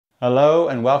Hello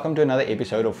and welcome to another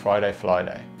episode of Friday Fly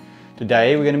Day.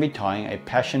 Today we're going to be tying a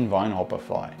passion vine hopper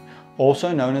fly,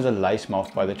 also known as a lace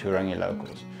moth by the Tongariro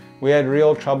locals. We had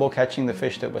real trouble catching the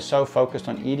fish that were so focused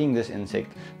on eating this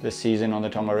insect this season on the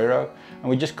Tongariro, and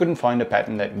we just couldn't find a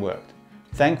pattern that worked.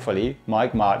 Thankfully,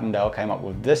 Mike Martindale came up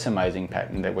with this amazing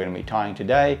pattern that we're going to be tying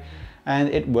today, and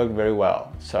it worked very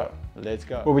well. So let's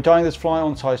go. We'll be tying this fly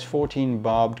on size 14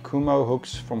 barbed Kumho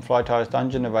hooks from Fly Tyers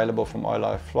Dungeon, available from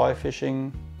iLife Fly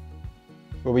Fishing.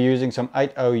 We'll be using some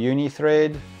 8/0 uni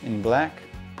thread in black.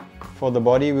 For the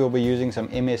body, we'll be using some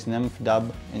MS Nymph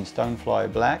dub in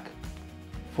Stonefly black.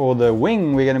 For the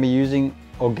wing, we're going to be using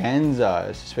Organza.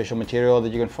 It's a special material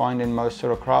that you can find in most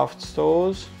sort of craft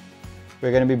stores. We're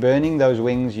going to be burning those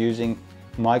wings using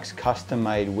Mike's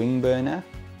custom-made wing burner.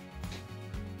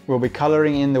 We'll be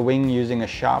coloring in the wing using a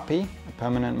Sharpie, a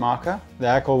permanent marker. The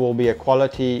hackle will be a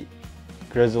quality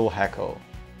Grizzle hackle.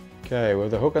 Okay,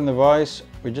 with the hook and the vise,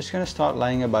 we're just going to start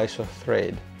laying a base of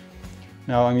thread.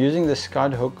 Now I'm using the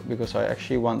Scud hook because I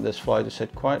actually want this fly to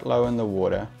sit quite low in the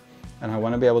water, and I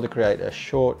want to be able to create a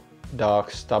short, dark,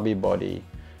 stubby body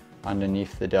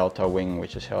underneath the delta wing,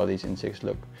 which is how these insects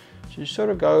look. So you sort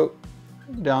of go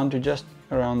down to just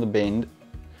around the bend.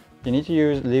 You need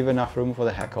to leave enough room for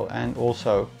the hackle and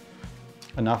also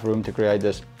enough room to create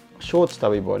this short,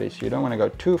 stubby body. So you don't want to go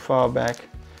too far back.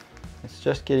 It's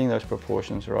just getting those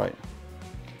proportions right.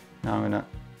 Now I'm going to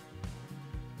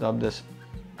dub this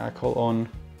hackle on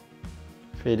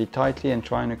fairly tightly and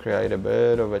trying to create a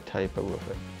bit of a taper with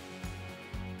it.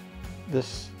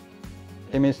 This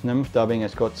MS Nymph dubbing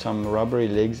has got some rubbery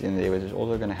legs in there, which is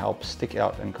also going to help stick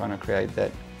out and kind of create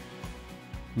that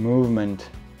movement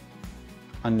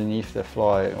underneath the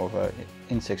fly of an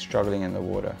insect struggling in the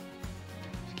water.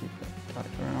 Just keep it tight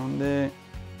around there.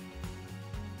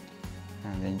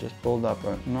 And then just build up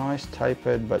a nice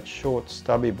tapered but short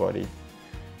stubby body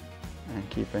and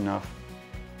keep enough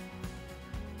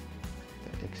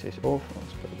the excess off.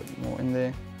 Let's put a bit more in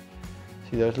there.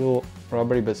 See those little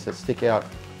rubbery bits that stick out,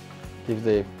 give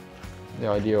the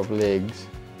idea of legs.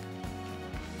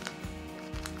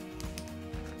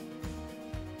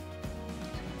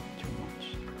 Too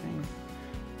much.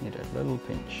 Need a little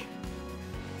pinch.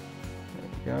 There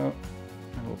we go.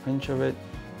 A little pinch of it.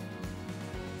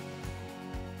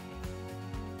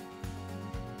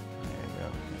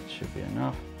 Should be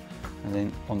enough. And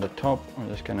then on the top, I'm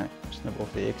just going to snip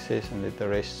off the excess and let the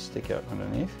rest stick out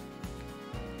underneath.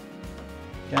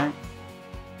 Okay,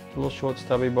 little short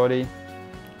stubby body.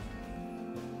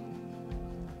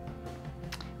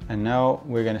 And now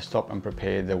we're going to stop and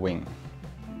prepare the wing.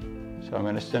 So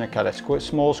I'm just going to cut a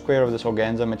small square of this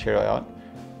organza material out,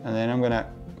 and then I'm going to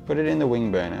put it in the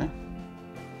wing burner.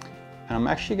 And I'm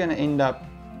actually going to end up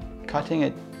cutting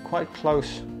it quite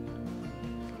close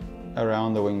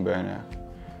around the wing burner,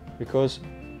 because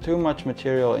too much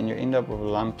material and you end up with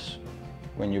lumps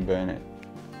when you burn it.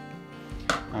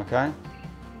 Okay,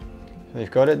 so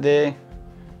you've got it there,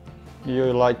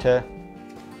 your lighter,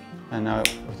 and now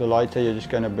with the lighter you're just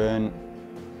going to burn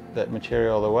that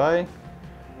material away,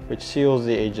 which seals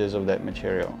the edges of that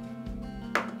material.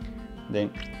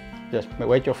 Then just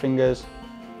wet your fingers,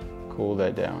 cool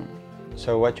that down.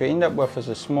 So what you end up with is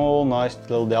a small nice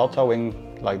little delta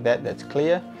wing like that, that's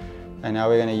clear. And now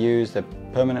we're going to use the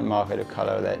permanent marker to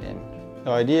color that in. The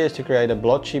idea is to create a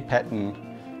blotchy pattern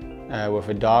with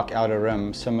a dark outer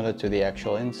rim similar to the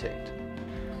actual insect.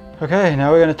 Okay,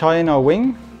 now we're going to tie in our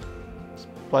wing. Let's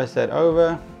place that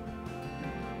over,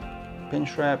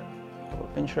 pinch wrap, couple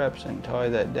pinch wraps, and tie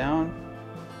that down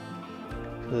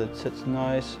so that it sits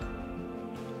nice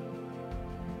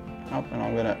up. And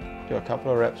I'm going to do a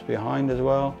couple of wraps behind as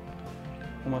well.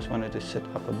 Almost want it to sit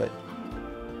up a bit.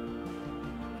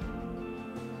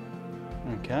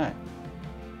 Okay,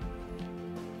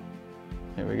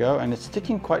 there we go, and it's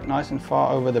sticking quite nice and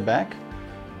far over the back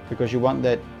because you want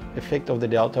that effect of the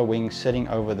delta wing sitting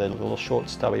over the little short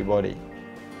stubby body.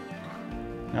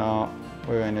 Now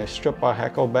we're going to strip our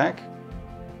hackle back,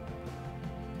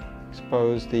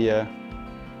 expose the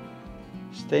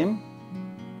stem.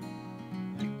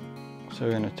 So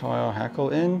we're going to tie our hackle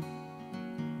in.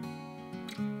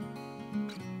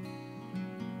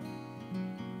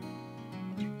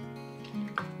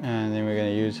 And then we're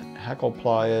going to use hackle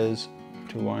pliers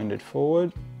to wind it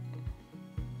forward.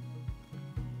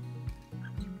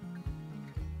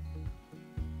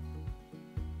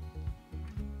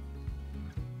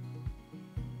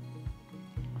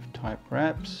 With type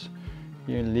wraps,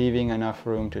 you're leaving enough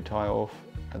room to tie off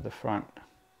at the front,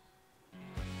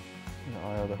 the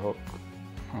eye of the hook.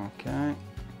 Okay.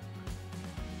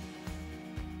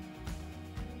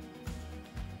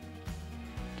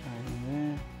 Tie in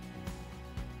there.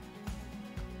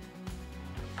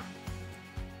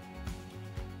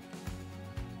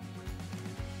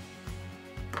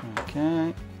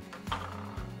 Okay.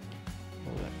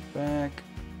 Pull that back.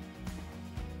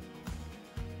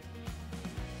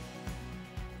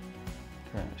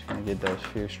 Okay, I'm just going to get those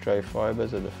few stray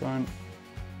fibers at the front.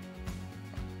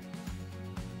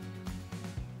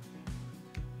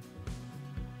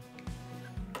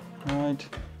 Right,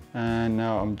 and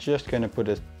now I'm just going to put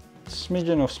a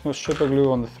smidgen of super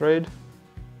glue on the thread.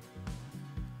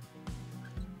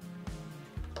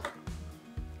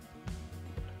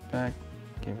 Back,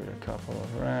 give it a couple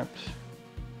of wraps,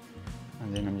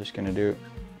 and then I'm just going to do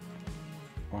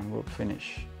one whoop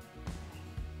finish.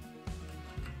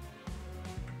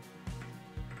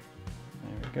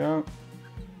 There we go.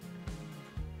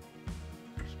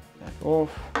 Back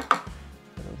off.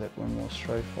 Put that one more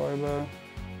stray fiber.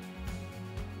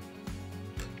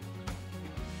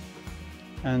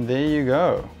 And there you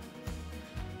go.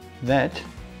 That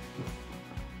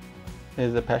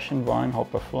is the passion vine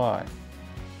hopper fly.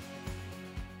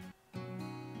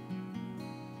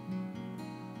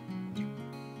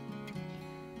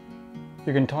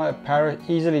 You can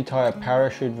easily tie a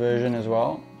parachute version as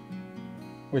well,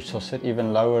 which will sit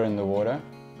even lower in the water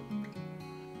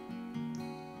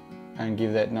and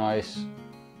give that nice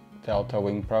delta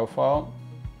wing profile.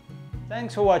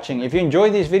 Thanks for watching. If you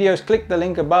enjoyed these videos, click the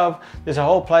link above. There's a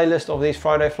whole playlist of these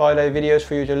Friday Fly Day videos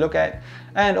for you to look at.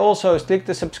 And also click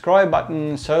the subscribe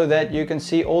button so that you can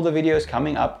see all the videos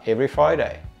coming up every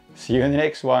Friday. See you in the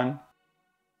next one.